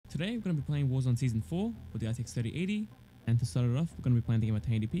Today we're going to be playing Warzone Season 4 with the RTX 3080, and to start it off we're going to be playing the game at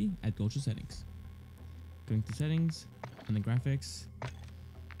 1080p at the ultra settings. Going to settings, and the graphics,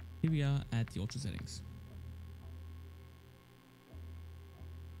 here we are at the ultra settings.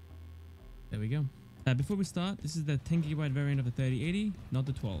 There we go. Before we start, this is the 10GB variant of the 3080, not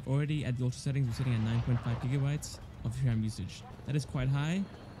the 12. Already at the ultra settings we're sitting at 9.5GB of RAM usage. That is quite high.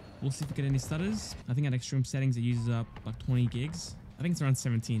 We'll see if we get any stutters. I think at extreme settings it uses up about 20 gigs. I think it's around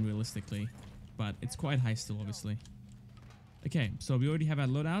 17 realistically, but it's quite high still obviously. Okay, so we already have our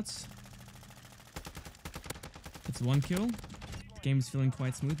loadouts. It's one kill. The game is feeling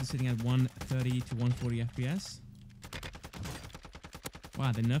quite smooth. It's sitting at 130 to 140 FPS.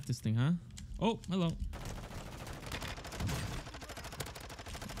 Wow, they nerfed this thing, huh? Oh, hello.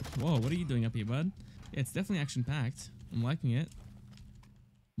 Whoa, what are you doing up here, bud? Yeah, it's definitely action-packed. I'm liking it.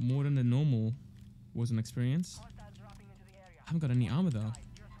 More than the normal Warzone experience. I haven't got any armor though.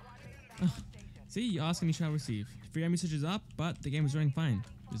 Oh, see, you ask and you shall receive. Free RAM usage is up, but the game is running fine.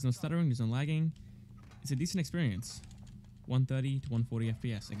 There's no stuttering, there's no lagging. It's a decent experience. 130 to 140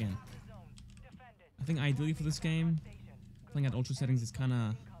 FPS again. I think ideally for this game, playing at ultra settings is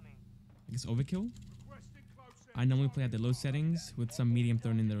kinda, I guess, overkill. I normally play at the low settings with some medium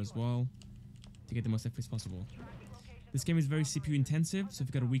thrown in there as well to get the most FPS possible. This game is very CPU intensive, so if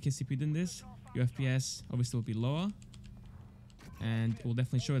you've got a weaker CPU than this, your FPS obviously will be lower. And it will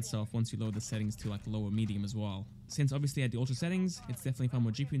definitely show itself once you lower the settings to like lower medium as well. Since obviously at the ultra settings, it's definitely far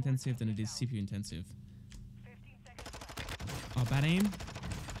more GPU intensive than it is CPU intensive. Oh, bad aim.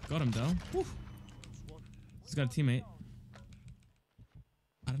 Got him though. Woo. He's got a teammate.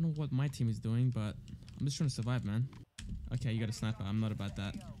 I don't know what my team is doing, but I'm just trying to survive, man. Okay, you got a sniper. I'm not about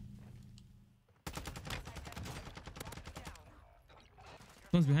that.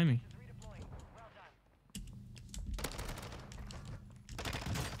 Someone's behind me.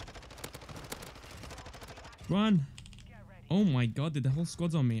 Run! Oh my god, dude, the whole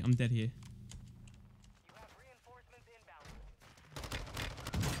squad's on me. I'm dead here.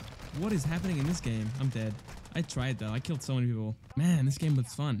 What is happening in this game? I'm dead. I tried though. I killed so many people. Man, this game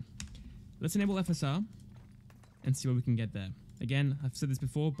was fun. Let's enable FSR and see what we can get there. Again, I've said this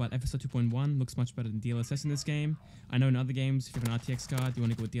before, but FSR 2.1 looks much better than DLSS in this game. I know in other games, if you have an RTX card, you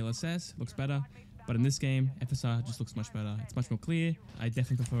want to go with DLSS, looks better. But in this game, FSR just looks much better. It's much more clear. I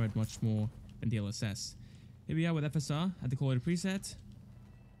definitely prefer it much more than DLSS. Here we are with FSR at the quality preset.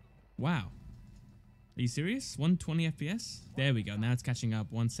 Wow. Are you serious? 120 FPS? There we go. Now it's catching up.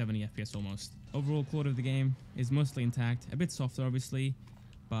 170 FPS almost. Overall quality of the game is mostly intact. A bit softer obviously,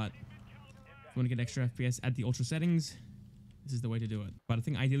 but if you want to get extra FPS at the ultra settings, this is the way to do it. But I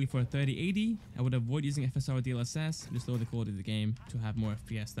think ideally for a 3080, I would avoid using FSR or DLSS and just lower the quality of the game to have more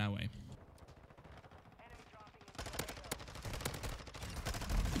FPS that way.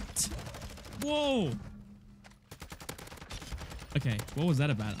 Whoa! Okay, what was that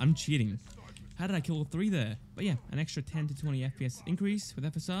about? I'm cheating. How did I kill all three there? But yeah, an extra 10 to 20 FPS increase with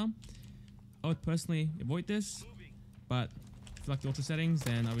FSR. I would personally avoid this, but if you like the ultra settings,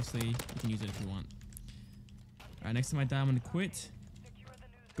 then obviously you can use it if you want. Alright, next time I die, I'm going to quit,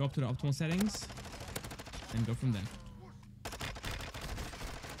 go up to the optimal settings, and go from there.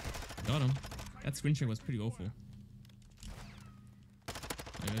 Got him. That screen share was pretty awful.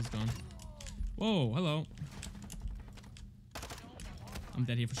 There it's gone. Whoa, hello. I'm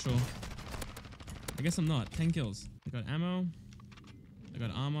dead here for sure. I guess I'm not. 10 kills. I got ammo. I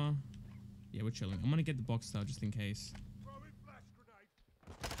got armor. Yeah, we're chilling. I'm gonna get the box style just in case.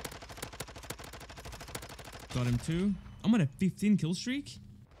 Got him too. I'm on a 15 kill streak?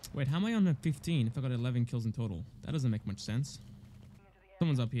 Wait, how am I on a 15 if I got 11 kills in total? That doesn't make much sense.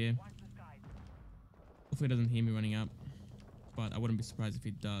 Someone's up here. Hopefully he doesn't hear me running up. But I wouldn't be surprised if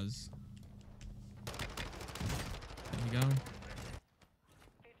he does. There we go.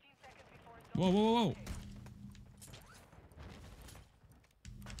 Whoa, whoa, whoa, whoa.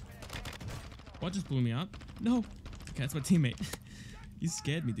 What just blew me up? No. Okay, that's my teammate. You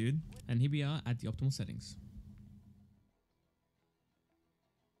scared me, dude. And here we are at the optimal settings.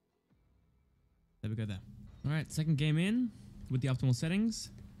 There we go there. Alright, second game in with the optimal settings.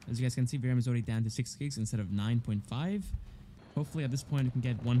 As you guys can see, VRAM is already down to 6 gigs instead of 9.5. Hopefully at this point we can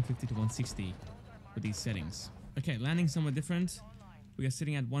get 150 to 160 with these settings. Okay, landing somewhat different. We are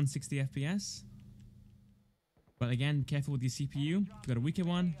sitting at 160 FPS. But again, careful with your CPU. If you've got a weaker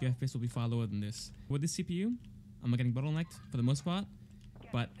one, your FPS will be far lower than this. With this CPU, I'm not getting bottlenecked for the most part.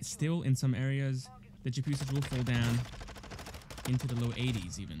 But still, in some areas, the GPU usage will fall down into the low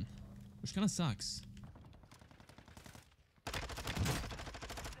 80s even. Which kind of sucks.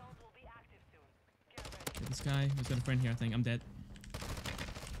 Get this guy. He's got a friend here, I think. I'm dead.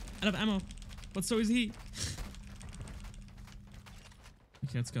 Out of ammo. But so is he.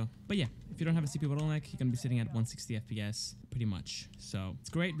 Okay, let's go. But yeah, if you don't have a CPU bottleneck, you're gonna be sitting at 160 FPS pretty much. So it's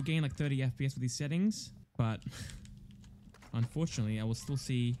great. We gain like 30 FPS with these settings, but unfortunately, I will still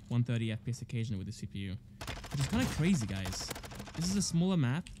see 130 FPS occasionally with the CPU, which is kind of crazy, guys. This is a smaller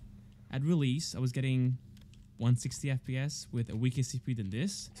map. At release, I was getting 160 FPS with a weaker CPU than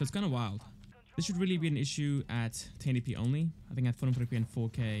this, so it's kind of wild. This should really be an issue at 1080p only. I think at 440p and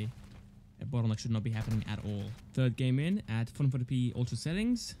 4K, a bottleneck should not be happening at all. Third game in at 440p ultra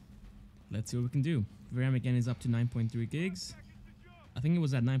settings. Let's see what we can do. VRAM again is up to 9.3 gigs. I think it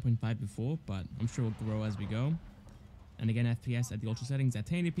was at 9.5 before, but I'm sure it'll grow as we go. And again, FPS at the ultra settings at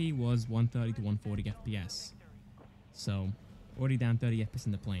 1080p was 130 to 140 FPS. So already down 30 FPS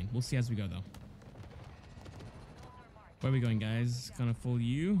in the plane. We'll see as we go though. Where are we going, guys? Gonna follow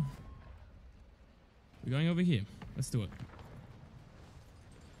you. We're going over here. Let's do it.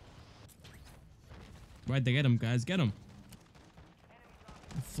 Right there, get him, guys. Get him.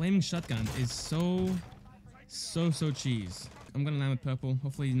 The flaming shotgun is so cheese. I'm gonna land with purple.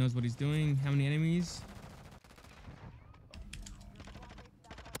 Hopefully he knows what he's doing. How many enemies?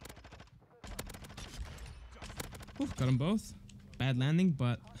 Oof, got them both. Bad landing,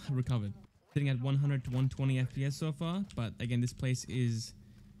 but recovered. Sitting at 100 to 120 FPS so far, but again, this place is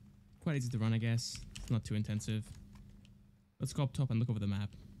quite easy to run, I guess. It's not too intensive. Let's go up top and look over the map.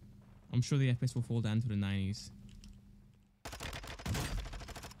 I'm sure the FPS will fall down to the 90s.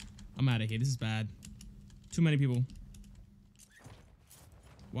 I'm out of here. This is bad. Too many people.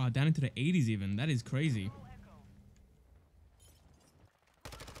 Wow, down into the 80s even. That is crazy.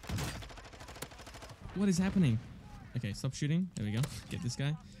 What is happening? Okay, stop shooting. There we go. Get this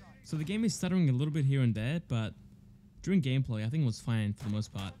guy. So the game is stuttering a little bit here and there, but during gameplay, I think it was fine for the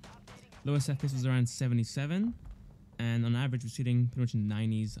most part. Lowest FPS was around 77, and on average, we're sitting pretty much in the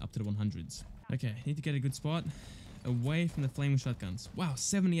 90s up to the 100s. Okay, need to get a good spot away from the flaming shotguns. Wow,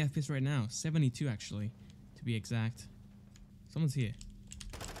 70 FPS right now. 72 actually, to be exact. Someone's here.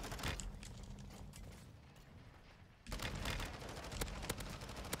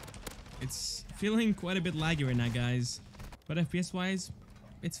 It's feeling quite a bit laggy right now, guys. But FPS wise,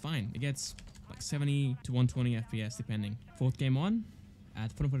 it's fine. It gets like 70 to 120 FPS depending. Fourth game on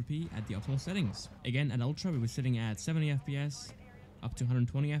at 440p at the optimal settings. Again, at Ultra, we were sitting at 70 FPS up to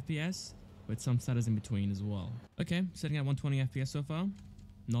 120 FPS with some stutters in between as well. Okay, sitting at 120 FPS so far.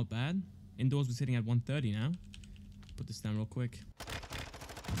 Not bad. Indoors, we're sitting at 130 now. Put this down real quick.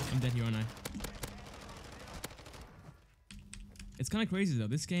 I'm dead here, aren't I? It's kind of crazy though.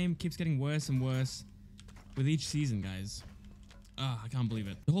 This game keeps getting worse and worse with each season, guys. I can't believe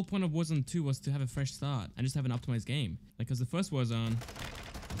it. The whole point of Warzone 2 was to have a fresh start and just have an optimized game. Because the first Warzone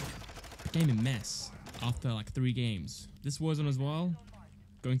became a mess after like 3 games. This Warzone as well,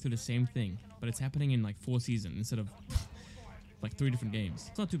 going through the same thing, but it's happening in like 4 seasons instead of like 3 different games.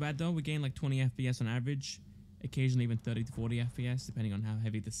 It's not too bad though. We gain like 20 FPS on average, occasionally even 30 to 40 FPS depending on how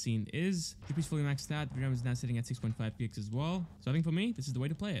heavy the scene is. GPU's fully maxed out. VRAM is now sitting at 6.5 gigs as well. So I think for me, this is the way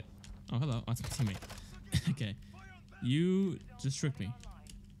to play it. Oh, hello. Oh, that's my teammate. Okay. You just tricked me.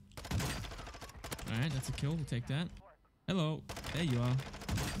 Alright, that's a kill. We'll take that. Hello. There you are.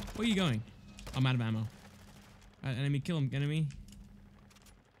 Where are you going? I'm out of ammo. Alright, enemy. Kill him, enemy.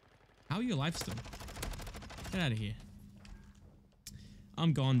 How are you alive still? Get out of here.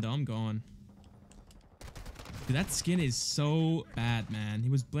 I'm gone, though. I'm gone. Dude, that skin is so bad, man. He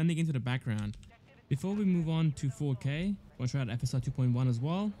was blending into the background. Before we move on to 4K, we'll try out FSR 2.1 as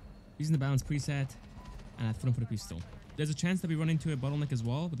well, using the balance preset, and at 440p still. There's a chance that we run into a bottleneck as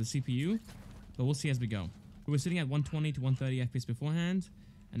well with the CPU, but we'll see as we go. We were sitting at 120 to 130 FPS beforehand,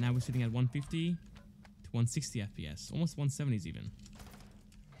 and now we're sitting at 150 to 160 FPS, almost 170s even.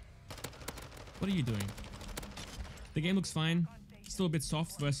 What are you doing? The game looks fine. Still a bit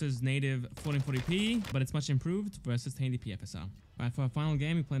soft versus native 1440p, but it's much improved versus 1080p FSR. Alright, for our final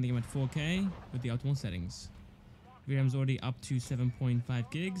game, we're playing the game at 4K with the optimal settings. VRAM's already up to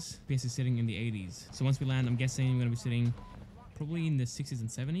 7.5 gigs. FPS is sitting in the 80s. So once we land, I'm guessing we're going to be sitting probably in the 60s and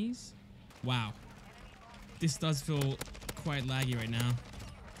 70s. Wow. This does feel quite laggy right now.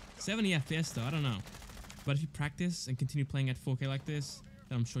 70 FPS though, I don't know. But if you practice and continue playing at 4K like this,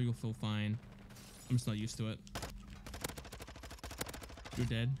 then I'm sure you'll feel fine. I'm just not used to it. You're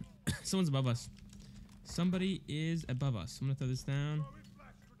dead. Someone's above us. Somebody is above us. I'm gonna throw this down.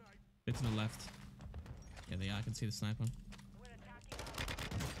 Bit to the left. Yeah, they are. I can see the sniper.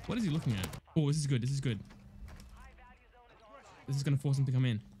 What is he looking at? Oh, this is good. This is good. This is gonna force him to come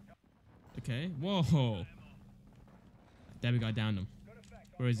in. Okay. Whoa. There we go. I downed him.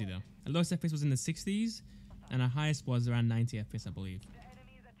 Where is he though? Our lowest FPS was in the 60s, and our highest was around 90 FPS, I believe.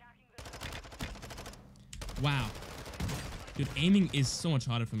 Wow. Dude, aiming is so much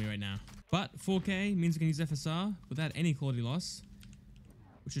harder for me right now. But 4K means we can use FSR without any quality loss,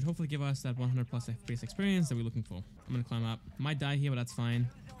 which should hopefully give us that 100 plus FPS experience that we're looking for. I'm gonna climb up. Might die here, but that's fine.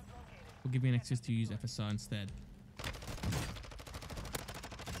 Will give me an excuse to use FSR instead.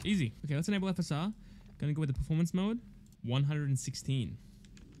 Easy. Okay, let's enable FSR. Gonna go with the performance mode. 116.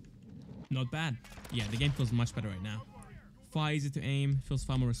 Not bad. Yeah, the game feels much better right now. Far easier to aim. Feels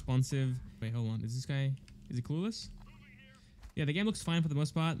far more responsive. Wait, hold on. Is this guy... is he clueless? Yeah, the game looks fine for the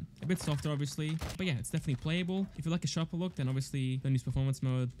most part. A bit softer, obviously. But yeah, it's definitely playable. If you like a sharper look, then obviously don't use performance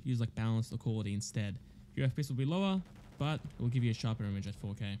mode. Use like balance or quality instead. Your FPS will be lower, but it will give you a sharper image at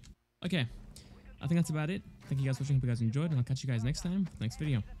 4K. Okay, I think that's about it. Thank you guys for watching. Hope you guys enjoyed, and I'll catch you guys next time for the next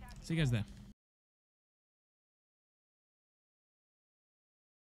video. See you guys there.